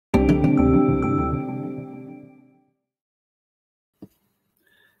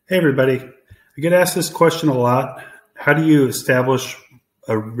Hey everybody, I get asked this question a lot. How do you establish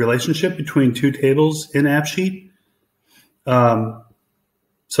a relationship between two tables in AppSheet? So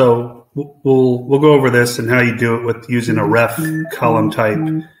we'll go over this and how you do it with using a ref column type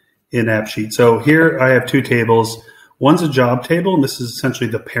in AppSheet. So here I have two tables. One's a job table, and this is essentially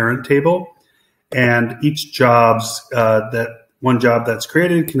the parent table. And each one job that's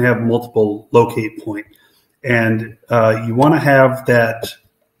created can have multiple locate point. And you want to have that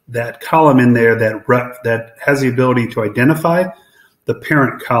column in there that has the ability to identify the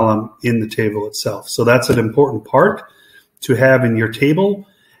parent column in the table itself. So that's an important part to have in your table.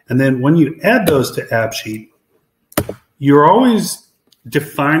 And then when you add those to AppSheet, you're always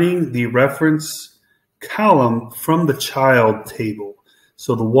defining the reference column from the child table.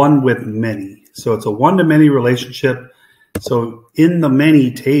 So the one with many. So it's a one-to-many relationship. So in the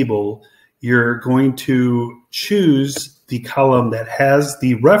many table, you're going to choose the column that has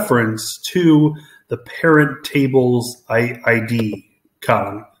the reference to the parent table's ID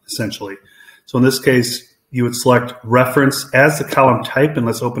column, essentially. So in this case, you would select reference as the column type, and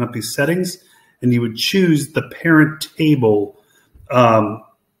let's open up these settings, and you would choose the parent table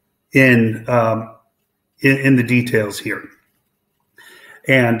in the details here.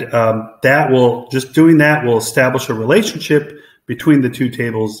 And doing that will establish a relationship between the two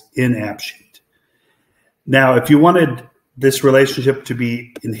tables in AppSheet. Now, if you wanted this relationship to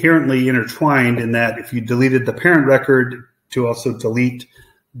be inherently intertwined, in that if you deleted the parent record to also delete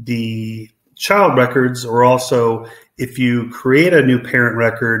the child records, or also if you create a new parent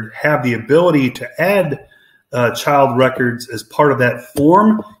record, have the ability to add child records as part of that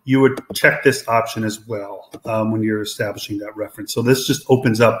form, you would check this option as well when you're establishing that reference. So this just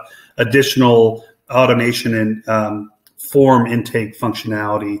opens up additional automation and form intake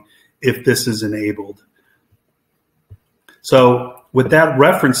functionality if this is enabled. So with that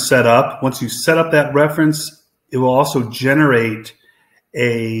reference set up, once you set up that reference, it will also generate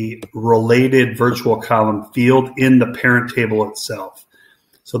a related virtual column field in the parent table itself.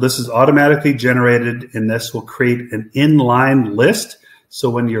 So this is automatically generated, and this will create an inline list.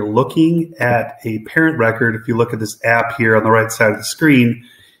 So when you're looking at a parent record, if you look at this app here on the right side of the screen,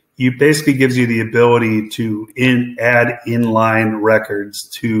 it basically gives you the ability to add inline records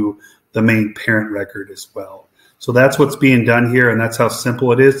to the main parent record as well. So that's what's being done here, and that's how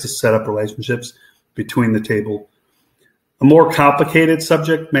simple it is to set up relationships between the table. A more complicated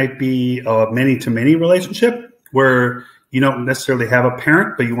subject might be a many-to-many relationship, where you don't necessarily have a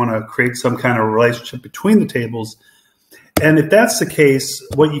parent, but you want to create some kind of relationship between the tables. And if that's the case,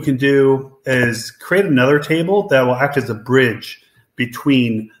 what you can do is create another table that will act as a bridge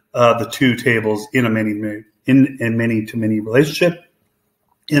between the two tables in a many-to-many relationship,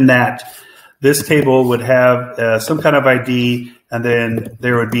 in that this table would have some kind of ID, and then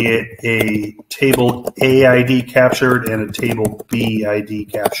there would be a table A ID captured and a table B ID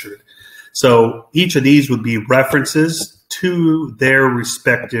captured. So each of these would be references to their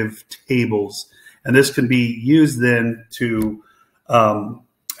respective tables. And this can be used then to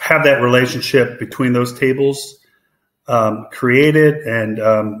have that relationship between those tables created and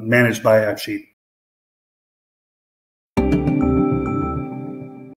managed by AppSheet.